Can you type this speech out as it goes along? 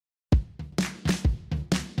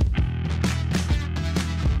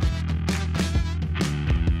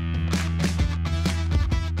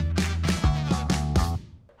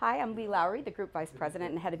Hi, I'm Lee Lowry, the Group Vice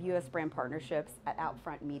President and Head of U.S. Brand Partnerships at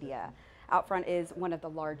OUTFRONT Media. OUTFRONT is one of the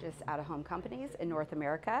largest out-of-home companies in North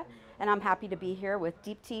America, and I'm happy to be here with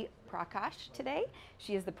Deepthi Prakash today.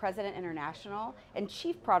 She is the President International and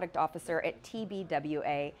Chief Product Officer at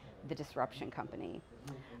TBWA, the disruption company.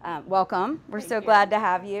 Welcome. We're so glad to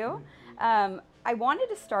have you. I wanted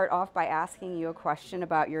to start off by asking you a question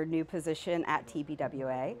about your new position at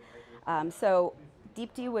TBWA.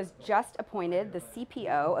 Deepthi was just appointed the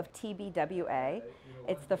CPO of TBWA.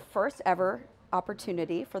 It's the first ever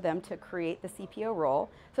opportunity for them to create the CPO role.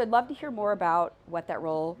 So I'd love to hear more about what that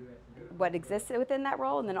role, what exists within that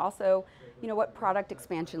role, and then also, what product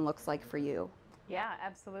expansion looks like for you. Yeah,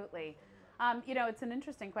 absolutely. It's an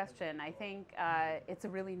interesting question. I think it's a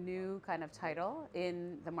really new kind of title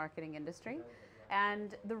in the marketing industry.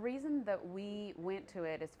 And the reason that we went to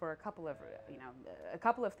it is for a couple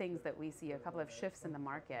of things that we see, a couple of shifts in the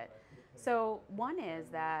market. So one is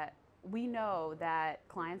that we know that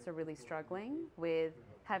clients are really struggling with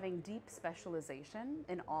having deep specialization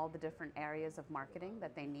in all the different areas of marketing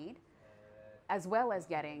that they need, as well as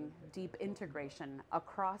getting deep integration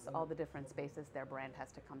across all the different spaces their brand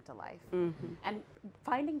has to come to life. Mm-hmm. And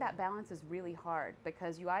finding that balance is really hard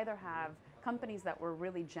because you either have companies that were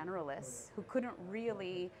really generalists who couldn't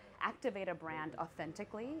really activate a brand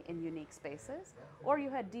authentically in unique spaces, or you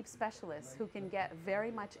had deep specialists who can get very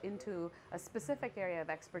much into a specific area of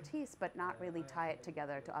expertise but not really tie it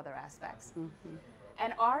together to other aspects. Mm-hmm.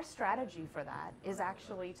 And our strategy for that is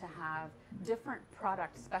actually to have different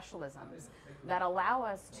product specialisms that allow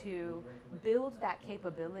us to build that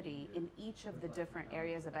capability in each of the different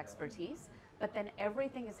areas of expertise, but then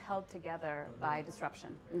everything is held together by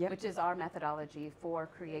disruption, which is our methodology for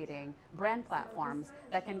creating brand platforms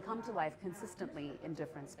that can come to life consistently in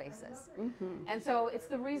different spaces. Mm-hmm. And so it's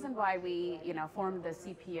the reason why we formed the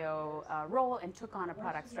CPO role and took on a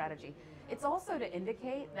product strategy. It's also to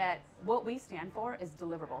indicate that what we stand for is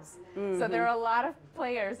deliverables. Mm-hmm. So there are a lot of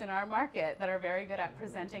players in our market that are very good at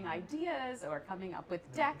presenting ideas or coming up with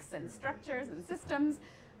decks and structures and systems.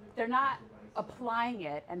 They're not applying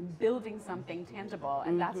it and building something tangible,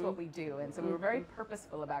 and that's what we do. And so we were very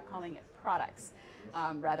purposeful about calling it products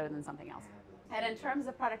rather than something else. And in terms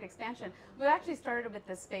of product expansion, we actually started with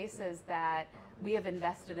the spaces that we have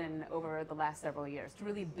invested in over the last several years to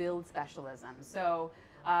really build specialism. So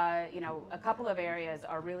a couple of areas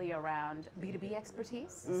are really around B2B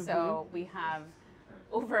expertise. Mm-hmm. So we have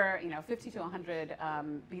over 50 to 100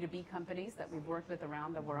 B2B companies that we've worked with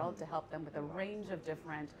around the world to help them with a range of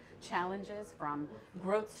different challenges, from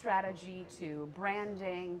growth strategy to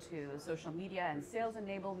branding to social media and sales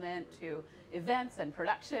enablement to events and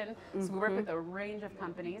production. Mm-hmm. So we work with a range of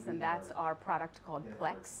companies, and that's our product called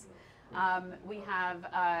Plex. We have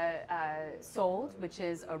Sold, which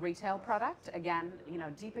is a retail product. Again,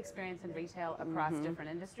 deep experience in retail across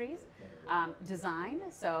different industries. Design,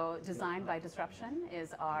 so Design by Disruption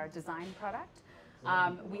is our design product.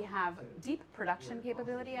 We have deep production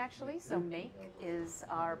capability, actually. So Make is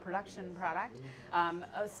our production product.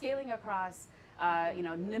 Scaling across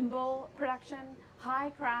nimble production,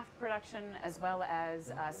 high craft production, as well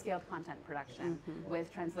as scaled content production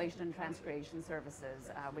with translation and transcreation services,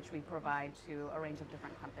 which we provide to a range of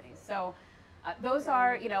different companies. So those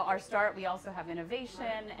are our start. We also have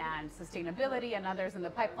innovation and sustainability and others in the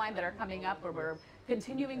pipeline that are coming up, where we're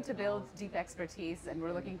continuing to build deep expertise, and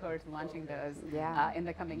we're looking forward to launching those in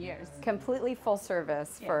the coming years. Completely full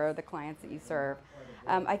service for the clients that you serve.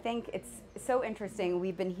 I think it's so interesting.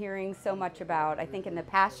 We've been hearing so much about, I think in the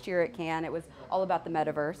past year at Cannes, it was all about the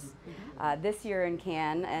metaverse. Mm-hmm. This year in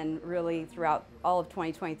Cannes, and really throughout all of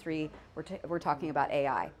 2023, we're talking about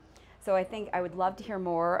AI. So I think I would love to hear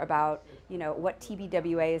more about what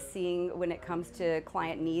TBWA is seeing when it comes to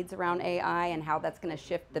client needs around AI and how that's going to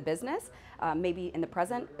shift the business, maybe in the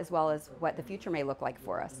present as well as what the future may look like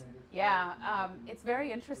for us. Yeah, it's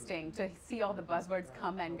very interesting to see all the buzzwords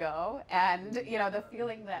come and go, and the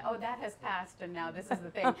feeling that, oh, that has passed and now this is the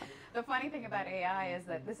thing. The funny thing about AI is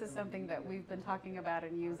that this is something that we've been talking about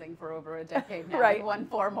and using for over a decade now, right, in one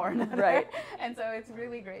form or another. Right. And so it's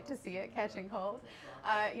really great to see it catching hold.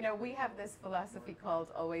 We have this philosophy called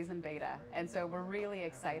always in beta, and so we're really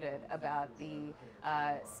excited about the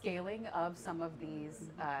scaling of some of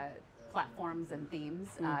these platforms and themes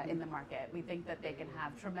in the market. We think that they can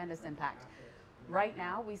have tremendous impact. Right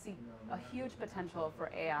now, we see a huge potential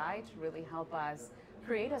for AI to really help us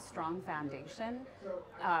create a strong foundation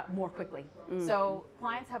more quickly. So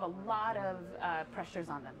clients have a lot of pressures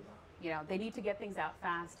on them. They need to get things out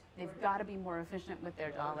fast. They've got to be more efficient with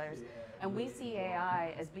their dollars. And we see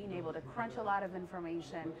AI as being able to crunch a lot of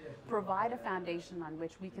information, provide a foundation on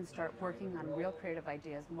which we can start working on real creative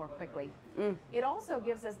ideas more quickly. It also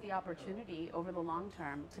gives us the opportunity over the long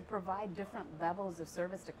term to provide different levels of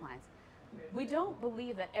service to clients. We don't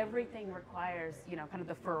believe that everything requires, kind of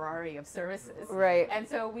the Ferrari of services. Right. And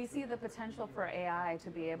so we see the potential for AI to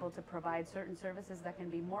be able to provide certain services that can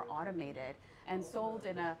be more automated and sold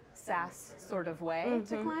in a SaaS sort of way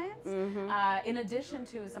to clients, in addition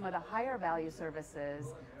to some of the higher value services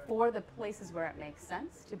for the places where it makes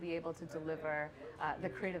sense to be able to deliver the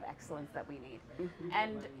creative excellence that we need.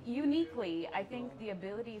 And uniquely, I think the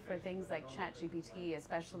ability for things like ChatGPT,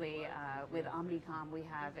 especially with Omnicom, we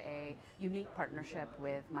have a unique partnership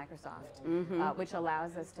with Microsoft, which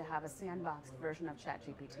allows us to have a sandboxed version of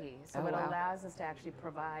ChatGPT. So it allows us to actually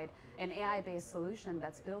provide an AI-based solution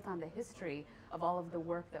that's built on the history of all of the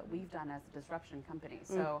work that we've done as a disruption company.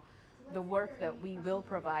 So the work that we will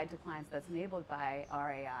provide to clients that's enabled by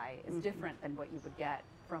our AI is different than what you would get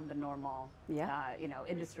from the normal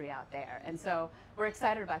industry out there. And so we're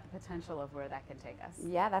excited about the potential of where that can take us.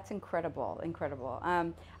 Yeah, that's incredible, incredible.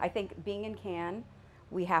 I think being in Cannes,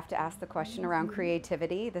 we have to ask the question around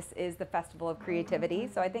creativity. This is the Festival of Creativity.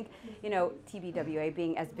 So I think, TBWA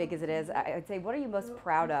being as big as it is, I'd say, what are you most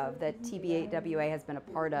proud of that TBWA has been a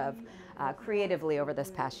part of creatively over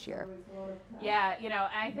this past year? Yeah,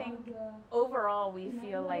 I think overall we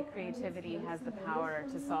feel like creativity has the power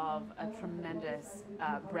to solve a tremendous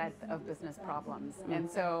breadth of business problems.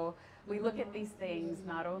 And so we look at these things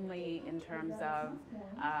not only in terms of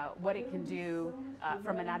what it can do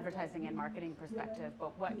from an advertising and marketing perspective,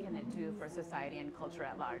 but what can it do for society and culture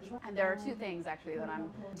at large. And there are two things actually that I'm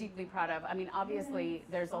deeply proud of. I mean, obviously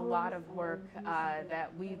there's a lot of work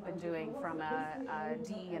that we've been doing from a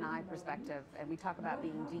DE&I perspective, and we talk about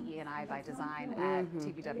being DE&I by design at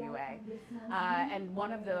TBWA. And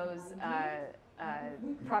one of those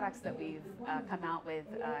products that we've come out with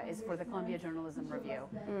is for the Columbia Journalism Review.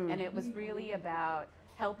 And it was really about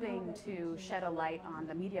helping to shed a light on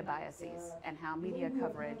the media biases and how media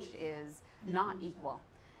coverage is not equal.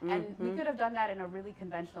 And we could have done that in a really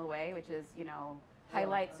conventional way, which is,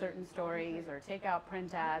 highlight certain stories or take out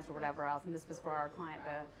print ads or whatever else. And this was for our client,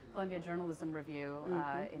 the Columbia Journalism Review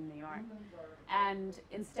in New York. And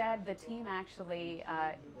instead, the team actually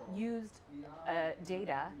used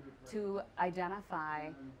data to identify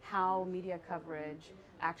how media coverage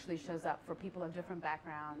actually shows up for people of different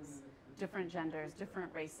backgrounds, different genders,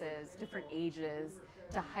 different races, different ages,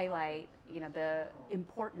 to highlight the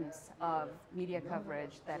importance of media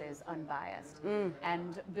coverage that is unbiased,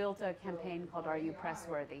 and built a campaign called Are You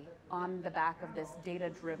Pressworthy on the back of this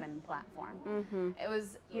data-driven platform. It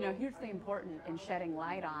was hugely important in shedding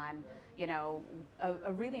light on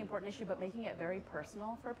a really important issue, but making it very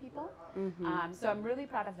personal for people. So I'm really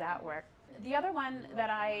proud of that work. The other one that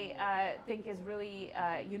I think is really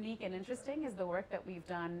unique and interesting is the work that we've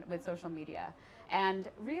done with social media, and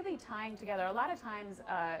really tying together. A lot of times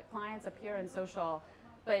clients appear in social,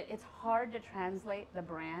 but it's hard to translate the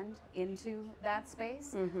brand into that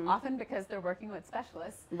space, often because they're working with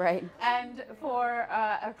specialists. Right. And for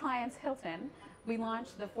our clients, Hilton, we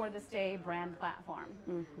launched the For This Day brand platform,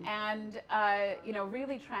 and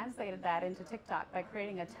really translated that into TikTok by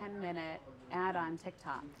creating a 10-minute ad on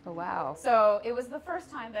TikTok. Oh, wow. So it was the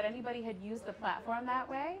first time that anybody had used the platform that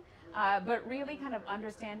way, but really kind of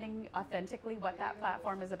understanding authentically what that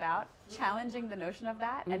platform is about, challenging the notion of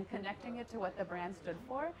that and connecting it to what the brand stood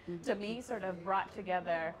for, to me sort of brought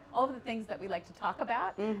together all of the things that we like to talk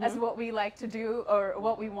about as what we like to do or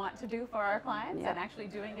what we want to do for our clients, and actually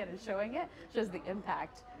doing it and showing it shows the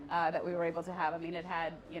impact that we were able to have. I mean, it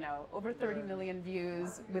had over 30 million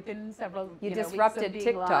views within several disrupted weeks of being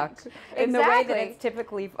TikTok launched. in the way that it's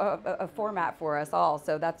typically a format for us all.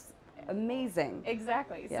 So that's amazing.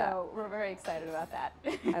 Exactly. Yeah. So we're very excited about that.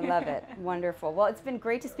 I love it. Wonderful. Well, it's been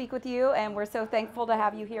great to speak with you, and we're so thankful to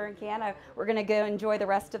have you here in Cannes. We're going to go enjoy the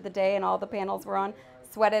rest of the day and all the panels we're on.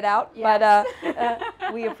 Sweat it out. Yes.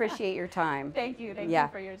 But we appreciate your time. Thank you. Thank you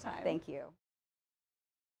for your time. Thank you.